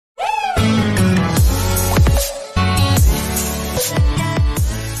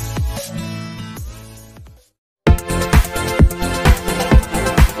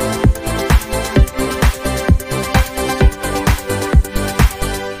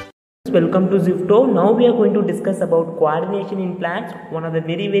welcome to Zifto. Now we are going to discuss about coordination in plants. One of the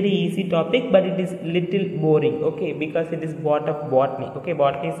very easy topic, but it is little boring, okay, because it is part of botany. Okay,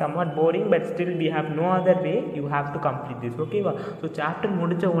 botany is somewhat boring, but still we have no other way. You have to complete this, okay va? So chapter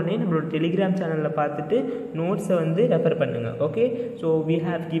முடிச்ச உடனே நம்மளோட Telegram channel ல பார்த்துட்டு notes வந்து refer பண்ணுங்க, okay? So we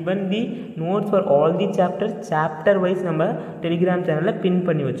have given the notes for all the chapters, chapter wise நம்ம Telegram channel ல pin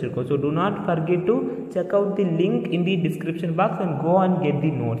பண்ணி வச்சிருக்கோம். So do not forget to check out the link in the description box and go and get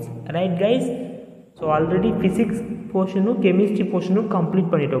the notes. Right guys? So already physics portion chemistry portion complete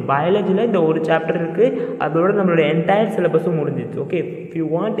பண்ணிட்டோம். biologyல இந்த ஒரு chapter இருக்கு, அதோட நம்மளோட entire syllabus முடிஞ்சிச்சு. Okay, if you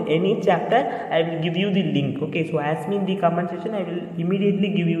want any chapter I will give you the link. Okay, so ask me in the comment section, I will immediately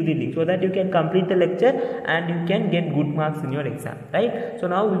give you the link so that you can complete the lecture and you can get good marks in your exam, right? So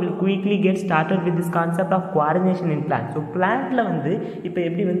now we will quickly get started with this concept of coordination in plant. So plantல வந்து இப்போ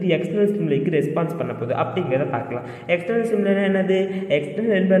எப்படி வந்து external stimuli-க்கு response பண்ண போகுது அப்படிங்கறத பார்க்கலாம். external stimuli என்னது?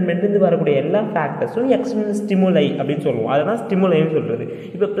 external environment இருந்து வரக்கூடிய எல்லா factors external stimuli அப்படின்னு சொல்லுவோம். அதுதான் ஸ்டிமுலைன்னு சொல்றது.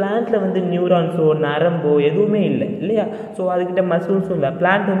 இப்போ பிளான்ட்ல வந்து நியூரான்ஸோ நரம்போ எதுவுமே இல்லை இல்லையா? ஸோ அதுக்கிட்ட மசில்ஸும் இல்லை.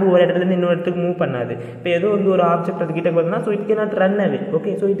 பிளான்ட் வந்து ஒரு இடத்துல இருந்து இன்னொரு இடத்துக்கு மூவ் பண்ணாது. இப்போ ஏதோ வந்து ஒரு ஆப்ஜெக்ட் அதுக்கிட்ட பார்த்தோம்னா so it cannot run away.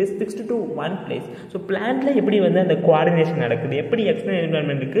 Okay, so it is fixed to one place. So பிளான்ட்ல எப்படி வந்து அந்த கோஆர்டினேஷன் நடக்குது, எப்படி எக்ஸ்டர்னல்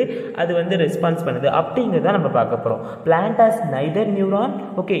என்விரான்மெண்ட்டுக்கு அது வந்து ரெஸ்பான்ஸ் பண்ணுது அப்படிங்கிறத நம்ம பார்க்க போகிறோம். Plant has neither neuron,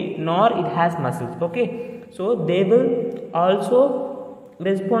 okay, நார் it has muscles. Okay, so they will also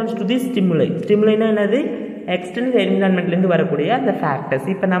response to the ஸ்டிமுலை. ஸ்டிமுலைனா என்னது? எக்ஸ்டர்னல் என்விரான்மெண்ட்லேருந்து வரக்கூடிய அந்த ஃபேக்டர்ஸ்.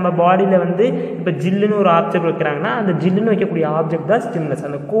 இப்போ நம்ம பாடியில் வந்து இப்போ ஜில்லுன்னு ஒரு ஆப்ஜெக்ட் வைக்கிறாங்கன்னா அந்த ஜில்லுன்னு வைக்கக்கூடிய ஆப்ஜெக்ட் தான் ஸ்டிமுலஸ்.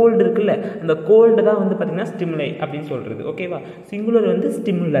 அந்த கோல்டு இருக்குல்ல, அந்த கோல்டு தான் வந்து பார்த்திங்கன்னா ஸ்டிமுலை அப்படின்னு சொல்கிறது. ஓகேவா? சிங்குலர் வந்து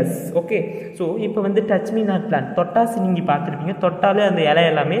ஸ்டிமுலஸ். ஓகே, ஸோ இப்போ வந்து டச் மீ நாட் பிளான்ட், தொட்டாசி நீங்கள் பார்த்துருப்பீங்க, தொட்டாலே அந்த இலை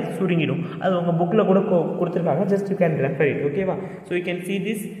எல்லாமே சுருங்கிடும். அது உங்கள் புக்கில் கூட கொடுத்துருக்காங்க, just you can refer it. ஓகேவா? So you can see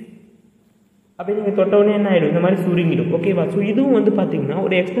this. அப்படி நீங்கள் தொட்டவுடனே என்ன ஆகிடும்? இந்த மாதிரி சுருங்கிடும். ஓகேவா? ஸோ இதுவும் வந்து பார்த்தீங்கன்னா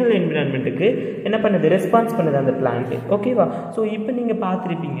ஒரு எக்ஸ்டர்னல் என்விரான்மெண்ட்டுக்கு என்ன பண்ணுது? ரெஸ்பான்ஸ் பண்ணுது அந்த பிளான்ட்டு. ஓகேவா? ஸோ இப்போ நீங்கள்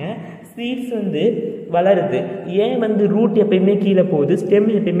பார்த்துருப்பீங்க சீட்ஸ் வந்து வளருது. ஏன் வந்து ரூட் எப்பயுமே கீழே போகுது, ஸ்டெம்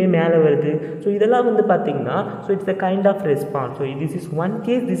எப்பயுமே மேலே வருது? ஸோ இதெல்லாம் வந்து பார்த்தீங்கன்னா so it's a kind of response. So this is one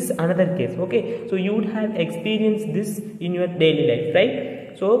case, this is another case. Okay, so you would have experience this in your daily life, right?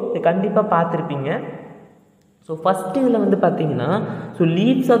 So இது கண்டிப்பாக பார்த்துருப்பீங்க. ஸோ ஃபஸ்ட்டு இதில் வந்து பார்த்தீங்கன்னா so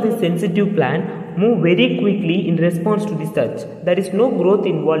leaves of the sensitive plant move very quickly in response to this touch. That is no growth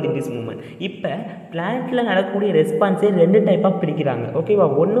involve in this movement. இப்போ பிளான்ட்டில் நடக்கக்கூடிய ரெஸ்பான்ஸே ரெண்டு டைப்பாக பிரிக்கிறாங்க. ஓகேவா?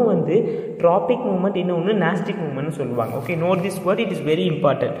 ஒன்று வந்து ட்ராபிக் மூவ்மெண்ட், இன்னொன்று நாஸ்டிக் மூவ்மெண்ட்னு சொல்லுவாங்க. Okay, note this word, it is very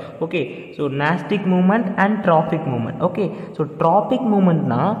important. Okay, so நாஸ்டிக் movement and traffic movement. Okay, so traffic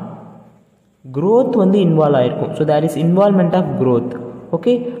மூவ்மெண்ட்னா growth வந்து இன்வால்வ் ஆகிருக்கும். So there is involvement of growth.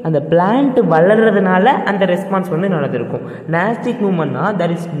 Okay, அந்த பிளான்ட் வளர்றதுனால அந்த ரெஸ்பான்ஸ் வந்து நடந்திருக்கும். நாஸ்டிக் மூவ்மெண்ட்னா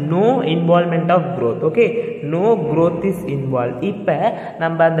that is no involvement of growth. Okay, no growth is involve. இப்போ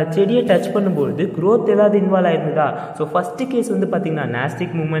நம்ம அந்த செடியை டச் பண்ணும்போது க்ரோத் ஏதாவது இன்வால்வ் ஆயிருந்ததா? ஸோ ஃபஸ்ட்டு கேஸ் வந்து பார்த்தீங்கன்னா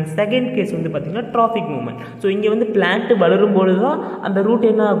நாஸ்டிக் மூவ்மெண்ட், செகண்ட் கேஸ் வந்து பார்த்தீங்கன்னா ட்ராபிக் மூவ்மெண்ட். ஸோ இங்கே வந்து பிளான்ட் வளரும்பொழுது தான் அந்த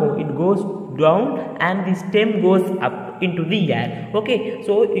ரூட் என்ன ஆகும்? It goes down and the stem goes up into the air. Okay,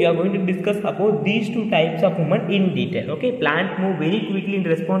 so you are going to discuss about these two types of movement in detail. Okay, plant move very quickly in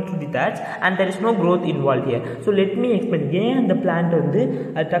response to the touch and there is no growth involved here. So let me explain ஏன் அந்த plant வந்து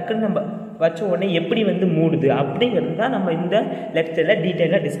டக்குன்னு நம்ம வச்ச உடனே எப்படி வந்து மூடுது அப்படிங்கிறது தான் நம்ம இந்த லெக்சரில்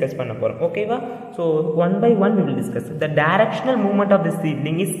டீட்டெயிலாக டிஸ்கஸ் பண்ண போகிறோம். ஓகேவா? So one by one we will discuss. The directional movement of the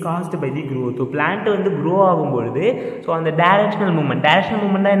seedling is caused by the growth. So plant வந்து க்ரோ ஆகும்பொழுது ஸோ அந்த டைரக்ஷனல் மூவ்மெண்ட்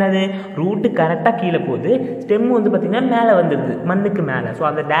தான் என்னது? ரூட்டு கரெக்டாக கீழே போகுது, ஸ்டெம் வந்து பார்த்திங்கன்னா மேலே வந்துடுது, மண்ணுக்கு மேலே. ஸோ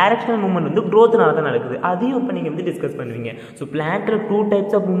அந்த டைரக்ஷனல் மூவ்மெண்ட் வந்து க்ரோத்னால தான் நடக்குது. அதையும் இப்போ நீங்கள் வந்து டிஸ்கஸ் பண்ணுவீங்க. So பிளான்ட்டில் two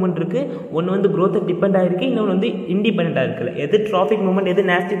types of movement இருக்குது. ஒன்று வந்து க்ரோத்தை டிபெண்ட் ஆகிருக்கு, இன்னொன்று வந்து இண்டிபெண்டாக இருக்குல்ல. எது ட்ராபிக் மூவ்மெண்ட், எது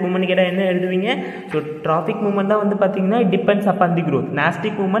நாஸ்டிக் மூவ்மெண்ட் கேட்டால் என்ன எழுதுவீங்க? ஸோ ட்ராபிக் மூவ்மெண்ட் தான் வந்து பார்த்தீங்கன்னா it depends upon the growth.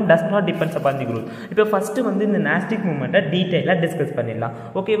 நாஸ்டிக் movement does not depends upon the growth. இப்போ ஃபஸ்ட்டு வந்து இந்த நாஸ்டிக் மூவ்மெண்ட்டை டீட்டெயிலாக டிஸ்கஸ் பண்ணிடலாம்.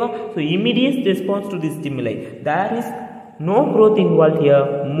 ஓகேவா? So immediate response to the ஸ்டிமுலை, there is no growth involve here.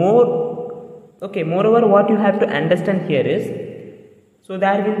 Moreover, what you have to understand here is, so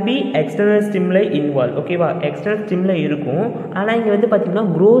there will be external stimuli involved. ஓகேவா? External ஸ்டிமுலை இருக்கும், ஆனால் இங்கே வந்து பார்த்தீங்கன்னா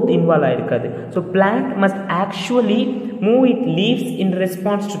growth involve ஆகிருக்காது. So plant must actually move its leaves in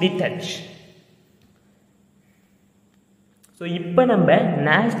response to the touch. So இப்போ நம்ம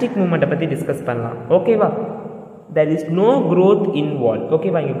நாஸ்டிக் மூவ்மெண்ட்டை பற்றி discuss பண்ணலாம். ஓகேவா? there is no growth involved.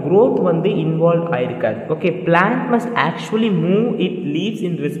 ஓகேவா? இங்கே growth வந்து involve ஆயிருக்காது. Okay, plant must actually move its leaves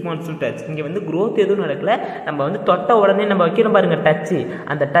in response to touch. இங்கே வந்து growth எதுவும் நடக்கல, நம்ம வந்து தொட்ட உடனே நம்ம வைக்கிறோம் பாருங்க டச்சு,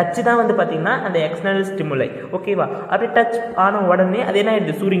 அந்த டச்சு தான் வந்து பார்த்தீங்கன்னா அந்த எக்ஸ்டர்னல் ஸ்டிமுலை. ஓகேவா? அப்படி டச் ஆன உடனே அது என்ன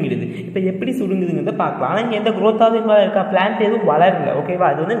ஆயிடுது? சுருங்கிடுது. இப்போ எப்படி சுருங்குதுங்கிறத பார்க்கலாம். ஆனால் இங்கே எந்த growth-ஆவது இன்வால்வ் இருக்கா? பிளான்ட் எதுவும் வளரல. ஓகேவா?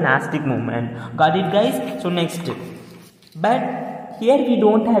 அது வந்து நாஸ்டிக் movement. Got it guys? So next, but Here we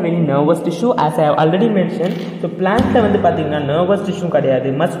don't have any nervous tissue as I have already mentioned. So plantல வந்து பாத்தீங்கன்னா nervous tissue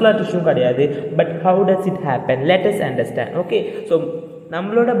கிடையாது, muscular tissue கிடையாது. But how does it happen? Let us understand. Okay. So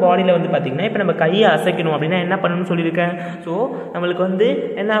நம்மளோட பாடியில் வந்து பார்த்திங்கன்னா இப்போ நம்ம கையை அசைக்கணும் அப்படின்னா என்ன பண்ணணும்னு சொல்லியிருக்கேன். ஸோ நம்மளுக்கு வந்து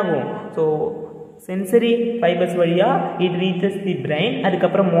என்ன ஆகும், ஸோ சென்சரி ஃபைபர்ஸ் வழியாக இட் ரீச்சஸ் தி பிரெயின்,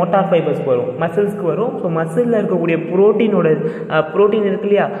 அதுக்கப்புறம் மோட்டார் ஃபைபர்ஸ்க்கு வரும், மசில்ஸ்க்கு வரும். ஸோ மசிலில் இருக்கக்கூடிய ப்ரோட்டீன் இருக்கு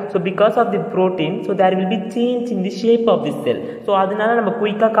இல்லையா, so because of the protein so there will be change in the shape of the sell. So அதனால நம்ம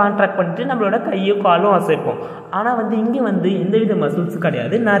குயிக்காக கான்ட்ராக்ட் பண்ணிட்டு நம்மளோட கையோ காலும் அசைப்போம். ஆனால் வந்து இங்கே வந்து எந்தவித மசில்ஸும்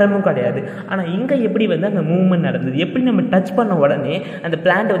கிடையாது, நரமும் கிடையாது. ஆனால் இங்கே எப்படி வந்து அந்த மூவ்மெண்ட் நடந்தது, எப்படி நம்ம டச் பண்ண உடனே அந்த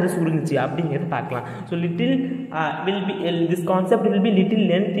பிளான்ட் வந்து சுருங்குச்சு அப்படிங்கிறது பார்க்கலாம். So little will be this concept will be little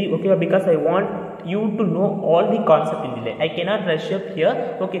lengthy, ஓகேவா, because I want you to know all the concept in delay. I cannot rush up here.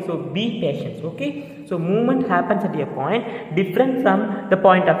 Okay, so be patient. Okay, so movement happens at a point different from the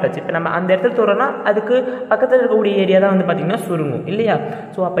point of touch. இப்போ நம்ம அந்த இடத்துல தோறோம்னா அதுக்கு பக்கத்தில் இருக்கக்கூடிய area தான் வந்து பார்த்தீங்கன்னா சுருங்கும் இல்லையா.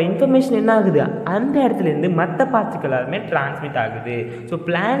 ஸோ அப்போ இன்ஃபர்மேஷன் என்ன ஆகுது, அந்த இடத்துலேருந்து மற்ற பார்ட்ஸ்க்கு எல்லாருமே டிரான்ஸ்மிட் ஆகுது. ஸோ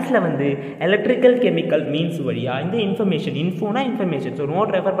பிளான்ஸில் வந்து எலக்ட்ரிக்கல் கெமிக்கல் மீன்ஸ் வழியாக இந்த information, இன்ஃபோனா information. So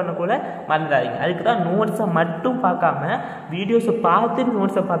note refer பண்ணக்கூட மறந்துடாதீங்க. அதுக்கு தான் நோட்ஸை மட்டும் பார்க்காம வீடியோஸை பார்த்து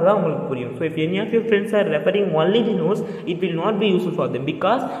நோட்ஸை பார்த்து தான் உங்களுக்கு புரியும். So if any of your friends are referring only the notes, it will not be useful for them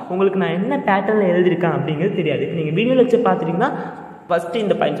because உங்களுக்கு நான் என்ன பேட்டர்னில் எழுதியிருக்கேன் அப்படிங்கிறது தெரியாது. இப்போ நீங்கள் வீடியோ லெக்சர் பார்த்துட்டிங்கன்னா ஃபஸ்ட்டு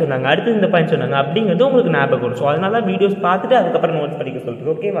இந்த பாயிண்ட் சொன்னாங்க, அடுத்து இந்த பாயிண்ட் சொன்னாங்க அப்படிங்கிறது உங்களுக்கு ஞாபகம் வரும். ஸோ அதனால தான் வீடியோஸ் பார்த்துட்டு அதுக்கப்புறம் நோட்ஸ் படிக்க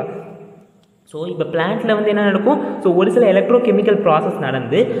சொல்கிறது. ஓகேவா. ஸோ இப்போ பிளான்ட்டில் வந்து என்ன நடக்கும், ஸோ ஒரு சில எலக்ட்ரோகெமிக்கல் ப்ராசஸ்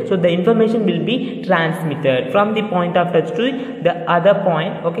நடந்து so the information will be transmitted from the point of touch to the other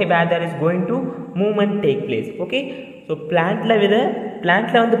point, okay, where there is going to movement take place. Okay. So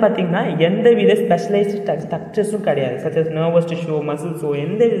பிளான்ட்டில் வந்து பார்த்திங்கன்னா எந்த வித ஸ்பெஷலைஸ்டு ஸ்ட்ரக்சர்ஸும் கிடையாது, சச்சஸ் நர்வஸ் டிஷ்யூ, மசில்ஸோ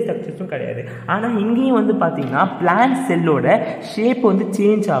எந்த வித ஸ்ட்ரக்சர்ஸும் கிடையாது. ஆனால் இங்கேயும் வந்து பார்த்திங்கன்னா பிளான்ட் செல்லோட ஷேப் வந்து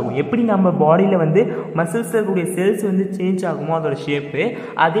சேஞ்ச் ஆகும். எப்படி நம்ம பாடியில் வந்து மசில்ஸில் இருக்கக்கூடிய செல்ஸ் வந்து சேஞ்ச் ஆகுமோ அதோட ஷேப்பு,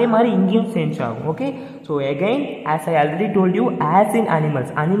 அதே மாதிரி இங்கேயும் சேஞ்ச் ஆகும். Okay. So again as I already told you, as in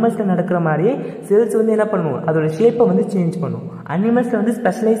அனிமல்ஸில் நடக்கிற மாதிரியே செல்ஸ் வந்து என்ன பண்ணுவோம், அதோட ஷேப்பை வந்து சேஞ்ச் பண்ணும். அனிமல்ஸில் வந்து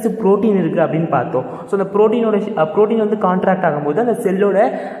ஸ்பெஷலைஸ்டு ப்ரோட்டீன் இருக்குது அப்படின்னு பார்த்தோம். ஸோ அந்த ப்ரோட்டீன் வந்து கான்ட்ராக்ட் ஆகும்போது அந்த செல்லோட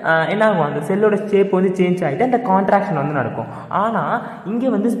என்ன ஆகும், அந்த செல்லோட ஷேப் வந்து சேஞ்ச் ஆகிட்டு அந்த கான்ட்ராக்ஷன் வந்து நடக்கும். ஆனால் இங்கே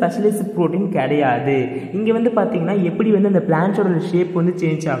வந்து ஸ்பெஷலைஸ்டு ப்ரோட்டீன் கிடையாது. இங்கே வந்து பார்த்தீங்கன்னா எப்படி வந்து அந்த பிளான்ஸோட ஷேப் வந்து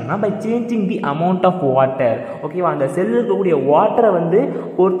சேஞ்ச் ஆகும்னா by changing the amount of water. ஓகேவா. அந்த செல்லில் இருக்கக்கூடிய வாட்டரை வந்து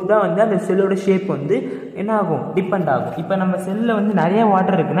பொறுத்து தான் வந்து அந்த செல்லோட ஷேப் வந்து என்ன ஆகும், டிபெண்ட் ஆகும். இப்போ நம்ம செல்லில் வந்து நிறைய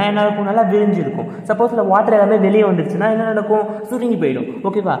வாட்டர் இருக்குன்னா என்ன இருக்கும், நல்லா விரிஞ்சிருக்கும். சப்போஸ் இந்த வாட்டர் எல்லாமே வெளியே வந்துருச்சுன்னா என்ன நடக்கும், சுருங்கி போயிடும்.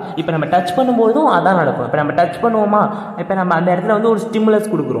 ஓகேவா. இப்போ நம்ம டச் பண்ணும்போதும் அதான் நடக்கும். இப்போ நம்ம டச் பண்ணுவோமா, இப்போ நம்ம அந்த இடத்துல வந்து ஒரு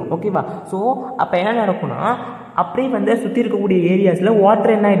ஸ்டிமுலஸ் கொடுக்குறோம். ஓகேவா. ஸோ அப்போ என்ன நடக்கும்னா அப்படியே வந்து சுற்றி இருக்கக்கூடிய ஏரியாஸில்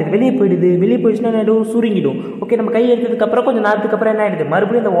வாட்டர் என்ன ஆகிடுது, வெளியே போயிடுச்சுன்னா என்ன ஆகிடும், சுருங்கிடும். ஓகே. நம்ம கை எடுத்ததுக்கப்புறம் கொஞ்சம் நேரத்துக்கு அப்புறம் என்ன ஆகிடுது,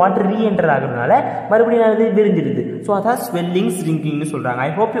 மறுபடியும் அந்த வாட்டர் ரீஎன்டர் ஆகுறதுனால மறுபடியும் என்ன விரிஞ்சிடுது. ஸோ அதான் ஸ்வெல்லிங், ஸ்ரிங்கிங்னு சொல்கிறாங்க.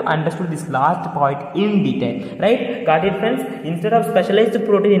 I hope you understood this last point in detail. Right, got it friends. Instead of specialised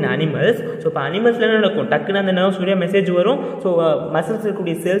protein in animals, so இப்போ அனிமல்ஸில் என்ன நடக்கும், டக்குன்னு அந்த நர்வ்ஸ் வழியாக மெசேஜ் வரும். ஸோ மசில்ஸ்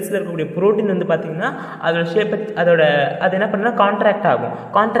இருக்கக்கூடிய செல்ஸில் இருக்கக்கூடிய ப்ரோட்டீன் வந்து பார்த்தீங்கன்னா அதோட ஷேப்பை அது என்ன பண்ணால் கான்ட்ராக்ட் ஆகும்.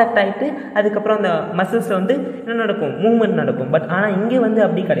 கான்ட்ராக்ட் ஆகிட்டு அதுக்கப்புறம் அந்த மசில்ஸில் வந்து என்ன நடக்கும், மூவ்மெண்ட் நடக்கும். பட் ஆனால் இங்கே வந்து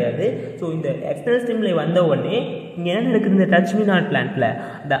அப்படி கிடையாது. ஸோ இந்த எக்ஸ்டர்னல் ஸ்டிமுலை வந்த உடனே இங்கே என்ன நடக்குது, இந்த touch me not பிளான்ட்ல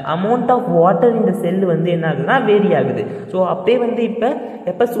the amount of water இந்த செல் வந்து என்ன ஆகுதுன்னா வேரி ஆகுது. ஸோ அப்படியே வந்து இப்போ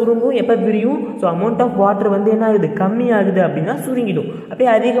எப்போ சுருங்கும் எப்போ விரியும், ஸோ அமௌண்ட் ஆஃப் வாட்டர் வந்து என்ன ஆகுது, கம்மி ஆகுது அப்படின்னா சுருங்கிடும். அப்படியே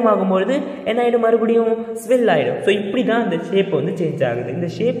அதிகமாகும்பொழுது என்ன ஆகிடும், மறுபடியும் ஸ்வெல் ஆகிடும். ஸோ இப்படி தான் அந்த ஷேப் வந்து சேஞ்ச் ஆகுது. இந்த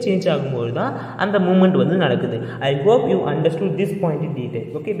ஷேப் சேஞ்ச் ஆகும்போது தான் அந்த மூவ்மெண்ட் வந்து நடக்குது. I hope you understood this point in detail.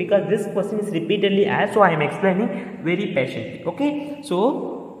 Okay, because this question is repeatedly asked, so I am explaining very patiently. Okay, so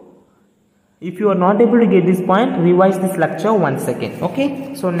if you are not able to get this point, revise this lecture once again. Okay,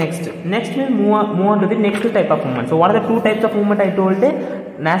 so next we'll move on to the next type of movement. So what are the two types of movement I told?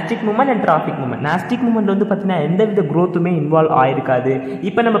 nastic movement and trophic movement. nastic movement வந்து பார்த்தீங்கன்னா எந்த வித க்ரோத்துமே involve ஆயிருக்காது.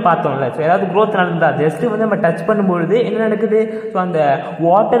 இப்போ நம்ம பார்த்தோம்ல, so ஏதாவது growth நடந்தால் just வந்து நம்ம டச் பண்ணும்பொழுது என்ன நடக்குது, ஸோ அந்த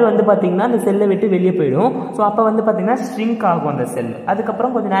வாட்டர் வந்து பார்த்தீங்கன்னா அந்த செல்லை விட்டு வெளியே போயிடும். ஸோ அப்போ வந்து பார்த்தீங்கன்னா ஸ்ட்ரிங்க் ஆகும் அந்த செல்.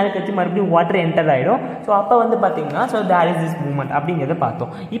 அதுக்கப்புறம் கொஞ்சம் நேரம் கழிச்சு மறுபடியும் வாட்டர் என்டர் ஆகிடும். ஸோ அப்போ வந்து பார்த்தீங்கன்னா so there is this movement அப்படிங்கிறத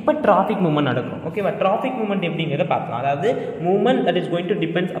பார்த்தோம். இப்போ ட்ராஃபிக் மூவ்மெண்ட் நடக்கும். ஓகேவா. ட்ராஃபிக் மூவ்மெண்ட் எப்படிங்கிறத பார்த்தோம். அதாவது movement that is going to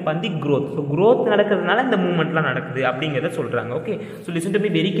depends upon the growth. So growth நடக்கிறதுனால இந்த மூவ்மெண்ட்லாம் நடக்குது அப்படிங்கிறத சொல்கிறாங்க. Okay, so listen to me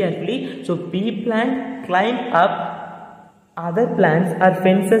very carefully. So pea plant climb up other plants are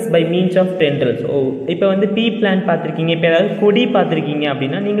fences by means of tendrils. இப்போ வந்து பீ plant பார்த்துருக்கீங்க, இப்போ ஏதாவது கொடி பார்த்துருக்கீங்க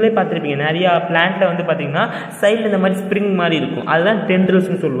அப்படின்னா நீங்களே பார்த்துருப்பீங்க, நிறையா பிளான்ட்டில் வந்து பார்த்தீங்கன்னா சைடில் இந்த மாதிரி ஸ்ப்ரிங் மாதிரி இருக்கும், அதுதான்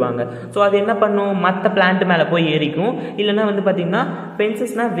டெண்ட்ரில்ஸ்னு சொல்லுவாங்க. ஸோ அது என்ன பண்ணும், மற்ற பிளான்ட் மேலே போய் ஏறிக்கும், இல்லைன்னா வந்து பார்த்தீங்கன்னா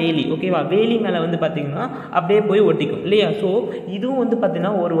ஃபென்சஸ்னால் வேலி, ஓகேவா, வேலி மேலே வந்து பார்த்தீங்கன்னா அப்படியே போய் ஒட்டிக்கும் இல்லையா. ஸோ இதுவும் வந்து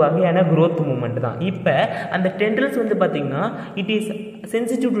பார்த்தீங்கன்னா ஒரு வகையான க்ரோத் மூமெண்ட் தான். இப்போ அந்த டெண்ட்ரில்ஸ் வந்து பார்த்தீங்கன்னா it is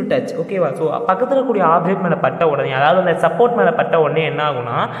sensitive to touch, ஓகேவா. ஸோ பக்கத்தில் கூடிய ஆப்ஜெக்ட் மேலே பட்ட உடனே, அதாவது அந்த சப்போர்ட் மேலே பட்ட உடனே என்ன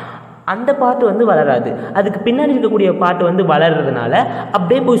ஆகும்னா அந்த பாட்டு வந்து வளராது, அதுக்கு பின்னாடி இருக்கக்கூடிய பாட்டு வந்து வளர்றதுனால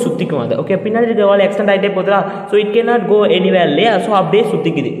அப்படியே போய் சுற்றிக்கும் அது, ஓகே. பின்னாடி இருக்க வால் எக்ஸ்டெண்ட் ஆகிட்டே போதுரா, so it can not go anywhere இல்லையா. ஸோ அப்படியே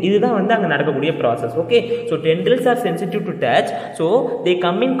சுற்றிக்குது, இதுதான் வந்து அங்கே நடக்கக்கூடிய process, okay. So டெண்ட்ரில்ஸ் R sensitive to touch, so they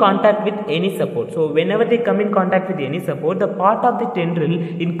come in contact with any support. So whenever they come in contact with any support, the part of the tendril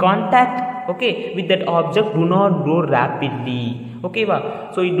in contact, okay, with that object do not grow rapidly, okay va.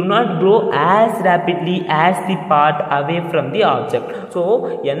 So it do not grow as rapidly as the part away from the object. So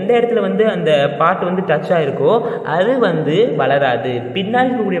எந்த இடத்துல வந்து அந்த part வந்து touch ஆயிருக்கோ அது வந்து வளராது, பின்னாடி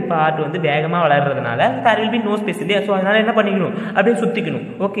இருக்கக்கூடிய பார்ட் வந்து வேகமாக வளர்றதுனால there will be no space இல்லையா. ஸோ அதனால என்ன பண்ணிக்கணும், அப்படியே சுற்றிக்கணும்,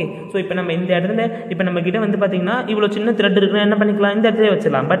 ஓகே. ஸோ இப்போ நம்ம இந்த இடத்துல இப்போ நம்ம கிட்ட வந்து பார்த்தீங்கன்னா இவ்வளோ சின்ன த்ரெட் இருக்குன்னா என்ன பண்ணிக்கலாம், இந்த இடத்துல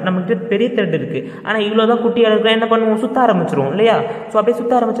வச்சிடலாம். பட் நம்மகிட்ட பெரிய த்ரெட் இருக்குது, ஆனால் இவ்வளோ தான் குட்டியாக இருக்கிற என்ன பண்ணுவோம், சுற்ற ஆரம்பிச்சிருவோம் இல்லையா. ஸோ அப்படியே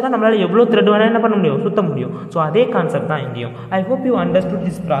சுற்ற ஆரம்பிச்சோன்னா நம்மளால் எவ்வளோ த்ரெட் வேணால் என்ன பண்ண முடியும், சுற்ற முடியும். ஸோ அதே கான்செப்ட் தான் இங்கேயும். I hope you understood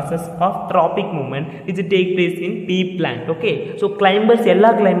this process of trophic movement which take place in pea plant, okay. So climbers, எல்லா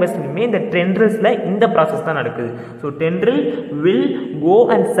climbersலுமே இந்த tendrils-ல இந்த process தான் நடக்குது. So tendril will go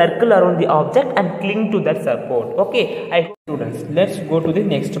and circle around the object and cling to that support, okay. I hope students, let's go to the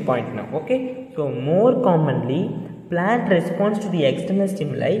next point now, okay. So more commonly plant responds to the external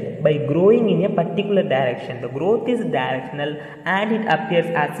stimuli by growing in a particular direction. The growth is directional and it appears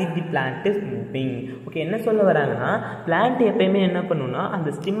as if the plant is moving, okay. என்ன சொல்ல வராங்கன்னா plant எப்பயுமே என்ன பண்ணுன்னா அந்த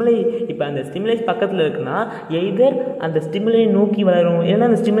ஸ்டிமுலை, இப்போ அந்த ஸ்டிமுலை பக்கத்தில் இருக்குன்னா எய்தர் அந்த ஸ்டிமுலை நோக்கி வளரும், இல்லைன்னா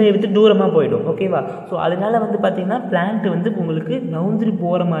அந்த ஸ்டிமுலை விட்டு தூரமாக போயிடும், ஓகேவா. ஸோ அதனால வந்து பார்த்தீங்கன்னா பிளான்ட் வந்து உங்களுக்கு நவுந்திரி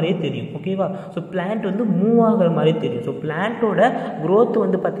போகிற மாதிரியே தெரியும், ஓகேவா. ஸோ பிளான்ட் வந்து மூவ் ஆகிற மாதிரி தெரியும். ஸோ பிளான்ட்டோட க்ரோத்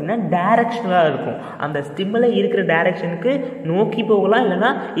வந்து பார்த்தீங்கன்னா டைரக்ஷனலாக இருக்கும், அந்த ஸ்டிமுலை இருக்கிற டைரக்ஷனுக்கு நோக்கி போகலாம், இல்லைனா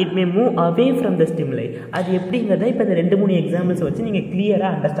it may move away from the ஸ்டிமுலை. அது எப்படிங்கிறத இப்போ இந்த 2-3 எக்ஸாம்பிள்ஸ் வச்சு நீங்கள்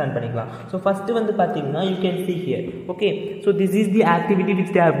கிளியராக அண்டர்ஸ்டாண்ட் பண்ணிக்கலாம். ஸோ ஃபஸ்ட்டு வந்து பார்த்தீங்கன்னா you can see here, okay. So this is the activity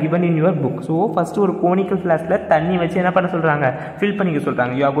which they have given in your book. So first ஒரு கோனிக்கல் ஃப்ளாஸ்கில் தண்ணி வச்சு என்ன பண்ண சொல்கிறாங்க, ஃபில் பண்ணிக்க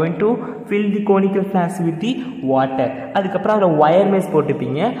சொல்கிறாங்க. You are going to fill the conical flask with the water. அதுக்கப்புறம் அதில் ஒயர் மேஸ்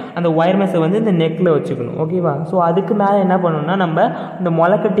போட்டுப்பீங்க, அந்த ஒயர் மேஸை வந்து இந்த நெக்கில் வச்சுக்கணும், ஓகேவா. ஸோ அதுக்கு மேலே என்ன பண்ணணும்னா நம்ம இந்த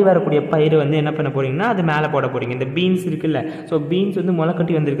முளைக்கட்டி வரக்கூடிய பயிர் வந்து என்ன பண்ண போகிறீங்கன்னா அது மேலே போட போகிறீங்க. இந்த பீன்ஸ் இருக்குல்ல, ஸோ பீன்ஸ் வந்து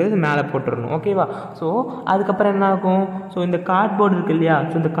முளைக்கட்டி வந்திருக்கிறது மேலே போட்டுடணும், ஓகேவா. ஸோ அதுக்கப்புறம் என்ன ஆகும், ஸோ இந்த கார்ட்போர்டு இருக்கு இல்லையா,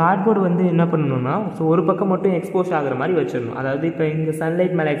 ஸோ இந்த கார்ட்போர்டு வந்து என்ன பண்ணணும்னா ஸோ ஒரு பக்கம் மட்டும் எக்ஸ்போஸ் ஆகிற மாதிரி வச்சிடணும், அதாவது இப்போ இந்த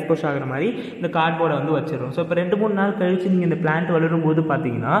சன்லைட் மேலே எக்ஸ்போஸ் ஆகிற மாதிரி இந்த கார்ட்போர்டை வந்து வச்சிடணும். ஸோ இப்போ 2-3 நாள் கழிச்சு நீங்கள் இந்த பிளான்ட் வளரும் போது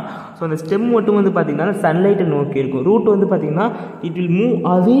பார்த்தீங்கன்னா ஸோ அந்த ஸ்டெம் மட்டும் வந்து பார்த்தீங்கன்னா சன்லைட்டை நோக்கி இருக்கும், ரூட் வந்து பார்த்தீங்கன்னா it will move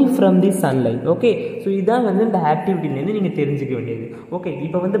away from the sunlight, okay. So இதான் வந்து இந்த ஆக்டிவிட்டிலேருந்து நீங்கள் தெரிஞ்சுக்க வேண்டியது, ஓகே.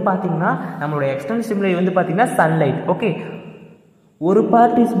 இப்போ வந்து பார்த்தீங்கன்னா நம்மளோட எக்ஸ்டர்னல் ஸ்டிமுலை வந்து பார்த்தீங்கன்னா சன்லைட், ஓகே. ஒரு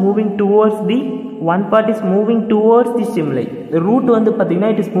part is moving towards the one part is moving towards the ஸ்டிமுலை, root வந்து பார்த்தீங்கன்னா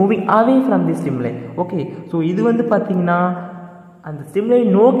it is moving away from the ஸ்டிமுலை, okay. So இது வந்து பார்த்தீங்கன்னா அந்த ஸ்டிமுலை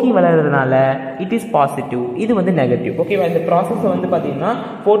நோக்கி வளர்றதுனால இட் இஸ் பாசிட்டிவ், இது வந்து நெகட்டிவ், ஓகேவா. இந்த ப்ராசஸை வந்து பார்த்தீங்கன்னா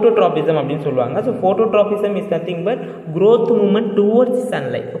ஃபோட்டோட்ராபிசம் அப்படின்னு சொல்லுவாங்க. So ஃபோட்டோட்ராபிசம் is nothing but growth movement towards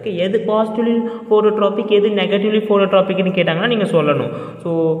sunlight, okay. எது பாசிட்டிவ்லி ஃபோட்டோட்ராபிக், எது நெகட்டிவ்லி ஃபோட்டோட்ராபிக்னு கேட்டாங்கன்னா நீங்கள் சொல்லணும்.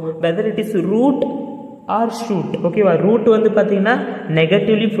 So whether it is root R shoot, ஓகேவா. ரூட் வந்து பார்த்தீங்கன்னா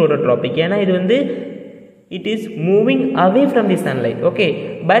நெகட்டிவ்லி ஃபோட்டோட்ராபிக், ஏன்னா இது வந்து it is moving away from the sunlight, okay,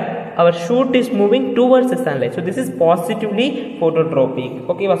 but our shoot is moving towards the sunlight, so this is positively phototropic,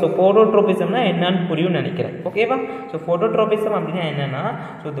 okay va. So phototropism na enna nu puriyum nenikiren, okay va. So phototropism appadina enna na,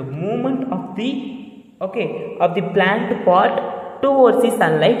 so the movement of the, okay, of the plant part towards the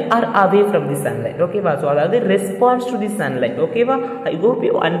sunlight or away from the sunlight, okay va. So adhaadu response to the sunlight, okay va. I hope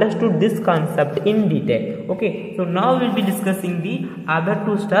you understood this concept in detail, okay. So now we will be discussing the other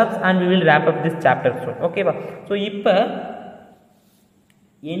 2 steps and we will wrap up this chapter soon, okay va. So ipa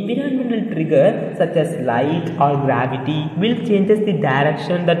environmental trigger such as light or gravity will changes the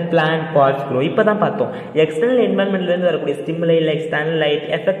direction that plant parts grow. இப்போ தான் பார்த்தோம் external என்வரன்மெண்ட்ல இருந்து வரக்கூடிய ஸ்டிமுலை like sunlight,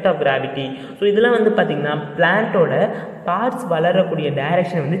 effect of gravity. So இதெல்லாம் வந்து பார்த்தீங்கன்னா பிளான்ட்டோட parts வளரக்கூடிய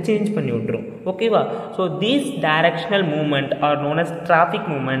டைரக்ஷனை வந்து சேஞ்ச் பண்ணி விட்டுரும். ஓகேவா? So this directional movement are known as trophic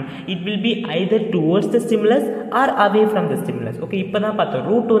movement it will be Hyder towards the stimulus R away from the stimulus. Okay, இப்போ தான் பார்த்தோம்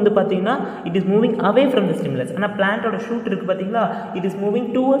ரூட் வந்து பார்த்தீங்கன்னா it is moving away from the stimulus. ஆனால் பிளான்ட்டோட ஷூட் இருக்குது பார்த்தீங்களா, it is moving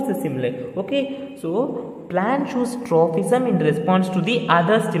towards the stimulus. Okay, so plant shows trophism in response to the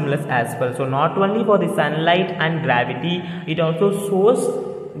other stimulus as well. So not only for the sunlight and gravity, it also shows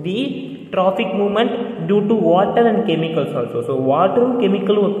the trophic movement due to water and chemicals also. So water and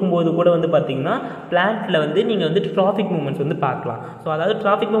chemical வைக்கும்போது கூட வந்து பார்த்தீங்கன்னா பிளான்ட்ல வந்து நீங்கள் வந்து traffic moments வந்து பார்க்கலாம். So அதாவது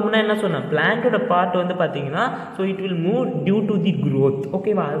ட்ராஃபிக் மூமெண்ட்னா என்ன சொன்னால் பிளான்ட்டோட பார்ட் வந்து பார்த்தீங்கன்னா so it will move due to the growth.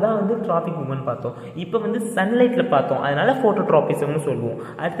 ஓகேவா? அதுதான் வந்து ட்ராஃபிக் மூமெண்ட் பார்த்தோம். இப்போ வந்து சன்லைட்டில் பார்த்தோம், அதனால ஃபோட்டோட்ராபிசம்னு சொல்லுவோம்.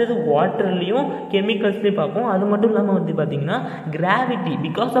 அடுத்தது வாட்டர்லையும் கெமிக்கல்ஸ்லையும் பார்ப்போம். அது மட்டும் இல்லாமல் வந்து பார்த்தீங்கன்னா gravity,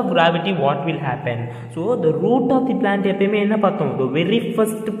 because of gravity what will happen. So the root of the plant எப்பயுமே என்ன பார்த்தோம், the very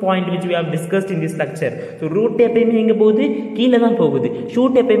first point which we have discussed in this lecture. So root எப்பயுமே எங்க போகுது, கீழே தான் போகுது.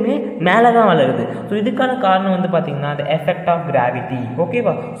 shoot எப்பயுமே மேலே தான் வளருது. ஸோ இதுக்கான காரணம் வந்து பார்த்தீங்கன்னா the effect of gravity.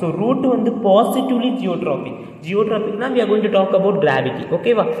 ஓகேவா? ஸோ root வந்து positively geotrophic. Geotropicனா we are going to talk about gravity.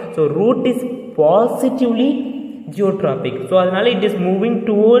 ஓகேவா? So root is positively geotrophic. So அதனால it is moving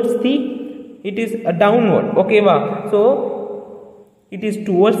towards the, it is a downward. ஓகேவா? So it is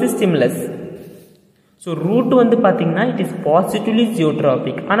towards the stimulus. So root வந்து பார்த்தீங்கன்னா it is positively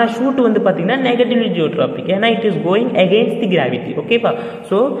geotropic. ஆனால் shoot வந்து பார்த்தீங்கன்னா negatively geotropic. ஏன்னா it is going against the gravity. ஓகேப்பா?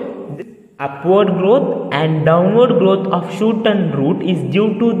 So upward growth and downward growth of shoot and root is due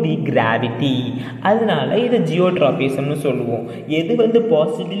to the gravity. அதனால இது ஜியோட்ராபிசம்னு சொல்லுவோம். எது வந்து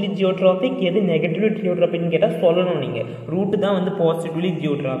பாசிட்டிவ்லி ஜியோட்ராபிக், எது நெகட்டிவ்லி ஜியோட்ராபிக்னு கேட்டால் சொல்லணும் நீங்கள். ரூட் தான் வந்து பாசிட்டிவ்லி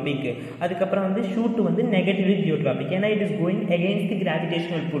ஜியோட்ராபிக், அதுக்கப்புறம் வந்து ஷூட் வந்து நெகட்டிவ்லி ஜியோட்ராபிக். ஏன்னா it is going against the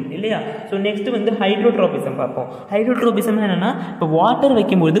gravitational pull இல்லையா? ஸோ நெக்ஸ்ட் வந்து ஹைட்ரோட்ராபிசம் பார்ப்போம். ஹைட்ரோட்ராபிசம் என்னன்னா இப்போ வாட்டர்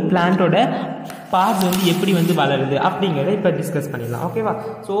வைக்கும்போது பிளான்ட்டோட பார்ட்ஸ் வந்து எப்படி வந்து வளருது அப்படிங்கிறத இப்போ டிஸ்கஸ் பண்ணிடலாம். ஓகேவா?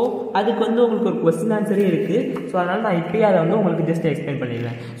 ஸோ அதுக்கு வந்து உங்களுக்கு ஒரு கொஸ்டின் ஆன்சரே இருக்குது. ஸோ அதனால் நான் இப்போயே அதை வந்து உங்களுக்கு ஜஸ்ட் எக்ஸ்பிளைன்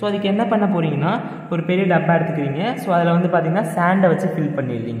பண்ணிடுறேன். ஸோ அதுக்கு என்ன பண்ண போகிறீங்கன்னா ஒரு பெரிய டப்பா எடுத்துக்கிறீங்க. ஸோ அதில் வந்து பார்த்தீங்கன்னா சாண்டை வச்சு ஃபில்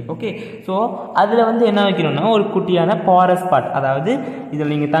பண்ணிடுறீங்க. ஓகே, ஸோ அதில் வந்து என்ன வைக்கணும்னா ஒரு குட்டியான பாரஸ் பார்ட், அதாவது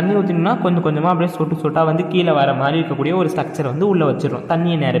இதில் நீங்கள் தண்ணி ஊற்றினீங்கன்னா கொஞ்சம் கொஞ்சமாக அப்படியே சொட்டு சொட்டாக வந்து கீழே வர மாதிரி இருக்கக்கூடிய ஒரு ஸ்ட்ரக்சர் வந்து உள்ளே வச்சிடும்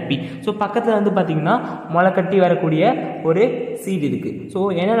தண்ணியை நிரப்பி. ஸோ பக்கத்தில் வந்து பார்த்தீங்கன்னா முளை கட்டி வரக்கூடிய ஒரு சீட் இருக்குது. ஸோ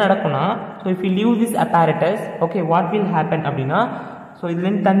என்ன நடக்கும்னா, so if you leave this apparatus, okay, what will happen அப்படின்னா, ஸோ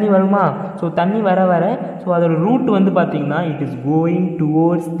இதுலேருந்து தண்ணி வருமா, ஸோ தண்ணி வர வர ஸோ அதோட ரூட் வந்து பார்த்தீங்கன்னா it is going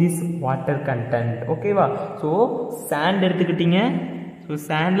towards this water content. ஓகேவா? ஸோ சாண்ட் எடுத்துக்கிட்டீங்க. So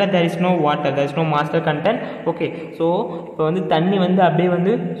sandal there is no water, there is no master content. Okay, so இப்போ வந்து தண்ணி வந்து அப்படியே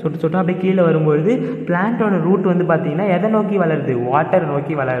வந்து சொட்டு சொட்டு அப்படியே கீழே வரும்பொழுது பிளான்ட்டோட ரூட் வந்து பார்த்தீங்கன்னா எதை நோக்கி வளருது, வாட்டர்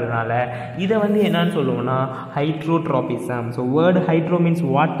நோக்கி வளர்றதுனால இதை வந்து என்னன்னு சொல்லுவோம்னா ஹைட்ரோட்ராபிசம். So word hydro means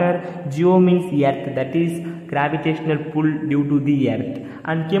water, Jio means earth, that is gravitational pull due to the earth.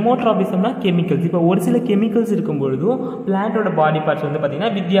 and chemotrophism chemicals. இப்போ ஒரு சில கெமிக்கல்ஸ் இருக்கும்பொழுதும் பிளான்ட்டோட பாடி பார்ட்ஸ் வந்து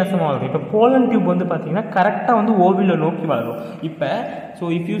பார்த்தீங்கன்னா வித்தியாசமாக வளரும். இப்போ போலன் டியூப் வந்து பார்த்தீங்கன்னா கரெக்டாக வந்து ஓவில நோக்கி வளரும். இப்போ so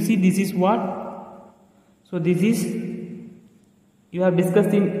if you see this is what, so this is you have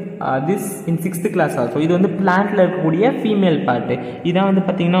discussed in this in 6th class also. இது வந்து பிளான்ட்ல இருக்கக்கூடிய ஃபீமேல் பார்ட். இதான் வந்து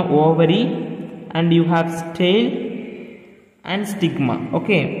பார்த்தீங்கன்னா ovary and you have stale and stigma.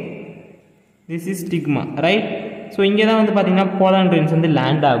 okay, this is stigma, right? So இங்கே தான் வந்து பார்த்தீங்கன்னா போலன் கிரெயின்ஸ் வந்து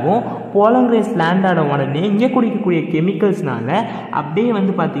லேண்ட் ஆகும். போலன் கிரெயின்ஸ் லேண்ட் ஆன உடனே இங்கே குடிக்கக்கூடிய கெமிக்கல்ஸ்னால அப்படியே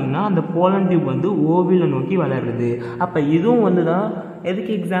வந்து பார்த்தீங்கன்னா அந்த போலன் டியூப் வந்து ஓவில நோக்கி வளருது. அப்போ இதுவும் வந்து தான்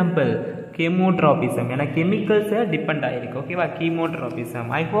எதுக்கு எக்ஸாம்பிள், chemotrophism. ஏன்னா கெமிக்கல்ஸை டிபெண்ட் ஆகிருக்கு. ஓகேவா? chemotrophism.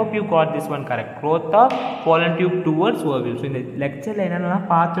 I hope you got this one correct. growth of pollen tube towards ovule. So இந்த லெக்சரில் என்னென்னலாம்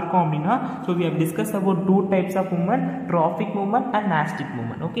பார்த்துருக்கோம் அப்படின்னா, so we have discussed about 2 types of movement, trophic movement and nastic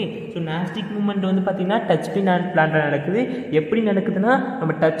movement. Okay, so nastic movement வந்து பார்த்தீங்கன்னா touch பின் பிளான்ட்ல நடக்குது. எப்படி நடக்குதுன்னா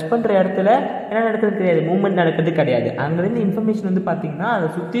நம்ம டச் பண்ணுற இடத்துல என்ன நடக்குது கிடையாது, மூவ்மெண்ட் நடக்கிறது கிடையாது. அங்கேருந்து இன்ஃபர்மேஷன் வந்து பார்த்தீங்கன்னா அதை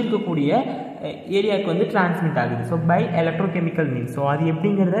சுற்றி இருக்கக்கூடிய ஏரியாவுக்கு வந்து டிரான்ஸ்மிட் ஆகுது. So by electrochemical means. So அது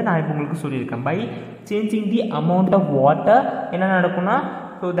எப்படிங்கிறத நான் இப்போ உங்களுக்கு சொல்லியிருக்கேன். By changing the amount of water என்ன நடக்கும்னா,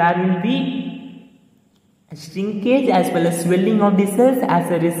 so there will be shrinkage as well as swelling of the cells as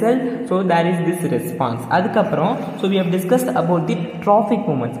a result. So there is this response. அதுக்கப்புறம் so we have discussed about the trophic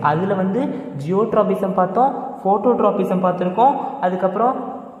movements. அதில் வந்து geotropism பார்த்தோம், ஃபோட்டோட்ராபிசம் பார்த்துருக்கோம், அதுக்கப்புறம்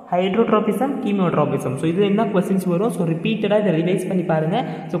ஹைட்ரோட்ரோபிசம், கீமோட்ரோபிசம். So இது என்ன கொஸ்டின்ஸ் வரும். So ரிப்பீட்டடாக இதை ரிவைஸ் பண்ணி பாருங்கள்.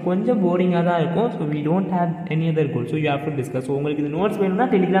 ஸோ கொஞ்சம் போரிங்காக தான் இருக்கும். So we don't have any other goal. So you have to discuss. So உங்களுக்கு இது நோட்ஸ் வேணும்னா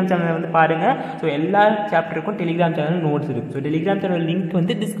டெலிகிராம் சேனலில் வந்து பாருங்கள். ஸோ எல்லா சாப்டருக்கும் டெலிகிராம் சேனல் நோட்ஸ் இருக்குது. ஸோ டெலிகிராம் சேனல் லிங்க்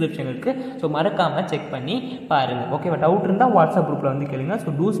வந்து டிஸ்கிரிப்ஷன் இருக்குது. ஸோ மறக்காமல் செக் பண்ணி பாருங்கள். ஓகேவா? டவுட் இருந்தால் வாட்ஸ்அப் குரூப்பில் வந்து கேளுங்க.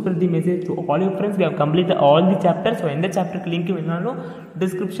 So two spread the message to all your friends. We have complete all the chapter. So எந்த சாப்டருக்கு லிங்க் வேணாலும்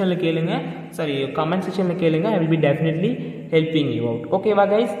டிஸ்கிரிப்ஷனில் கேளுங்க. சாரி, கமெண்ட் செக்ஷனில் கேளுங்க. I will be definitely helping you out. Okay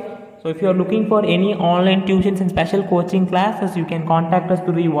guys, so if you are looking for any online tuitions and special coaching classes, you can contact us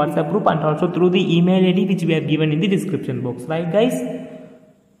through the WhatsApp group and also through the email ID which we have given in the description box, right guys?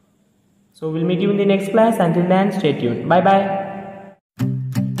 So we'll meet you in the next class. Until then, stay tuned. Bye bye.